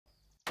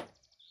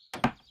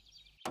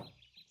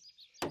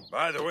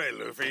By the way,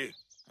 Luffy,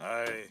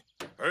 I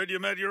heard you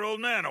met your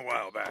old man a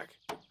while back.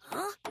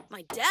 Huh?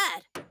 My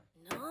dad?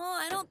 No,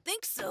 I don't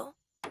think so.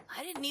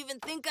 I didn't even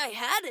think I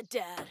had a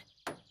dad.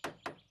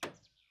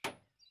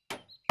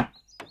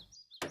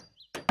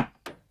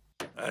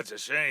 That's a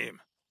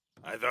shame.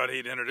 I thought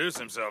he'd introduce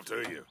himself to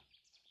you.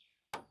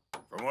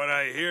 From what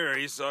I hear,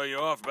 he saw you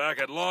off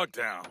back at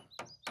Logtown.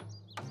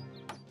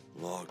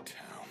 Logtown.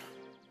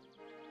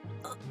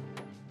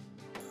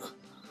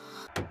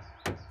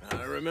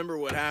 I remember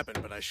what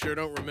happened, but I sure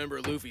don't remember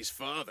Luffy's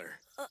father.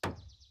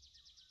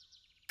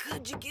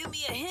 Could you give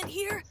me a hint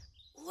here?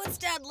 What's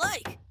Dad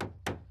like?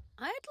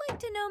 I'd like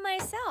to know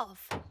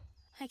myself.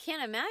 I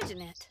can't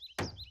imagine it.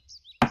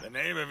 The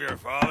name of your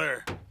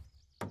father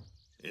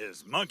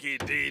is Monkey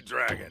D.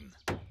 Dragon,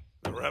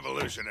 the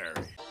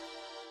revolutionary.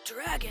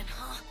 Dragon,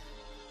 huh?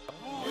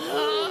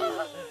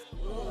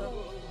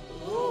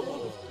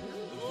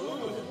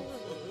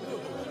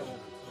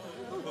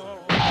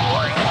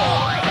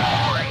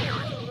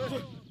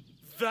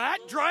 That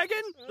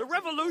dragon? The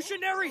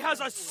revolutionary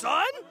has a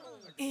son?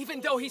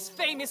 Even though he's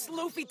famous,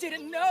 Luffy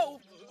didn't know.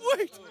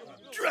 Wait!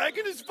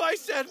 Dragon is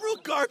Vice Admiral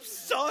Garp's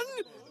son?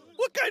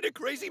 What kind of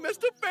crazy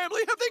messed up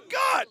family have they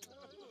got?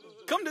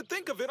 Come to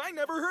think of it, I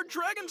never heard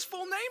Dragon's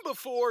full name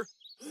before.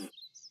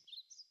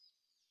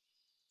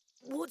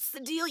 What's the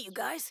deal, you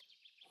guys?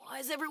 Why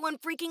is everyone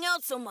freaking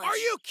out so much? Are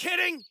you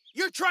kidding?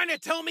 You're trying to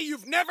tell me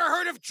you've never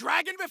heard of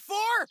Dragon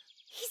before?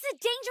 He's a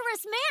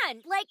dangerous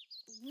man! Like,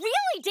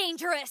 really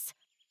dangerous!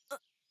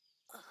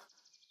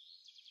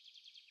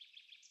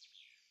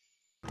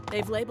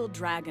 They've labeled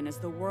Dragon as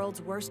the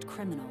world's worst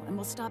criminal and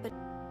will stop it.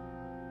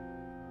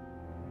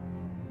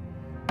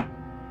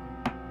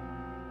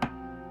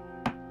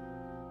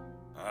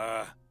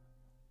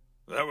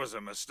 That was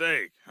a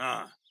mistake,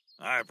 huh?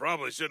 I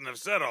probably shouldn't have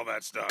said all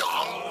that stuff.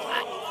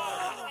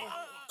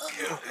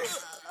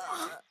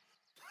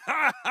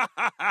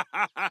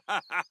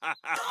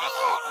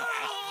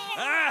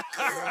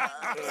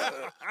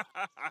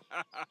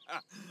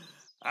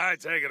 I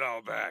take it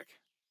all back.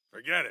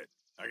 Forget it,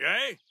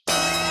 okay?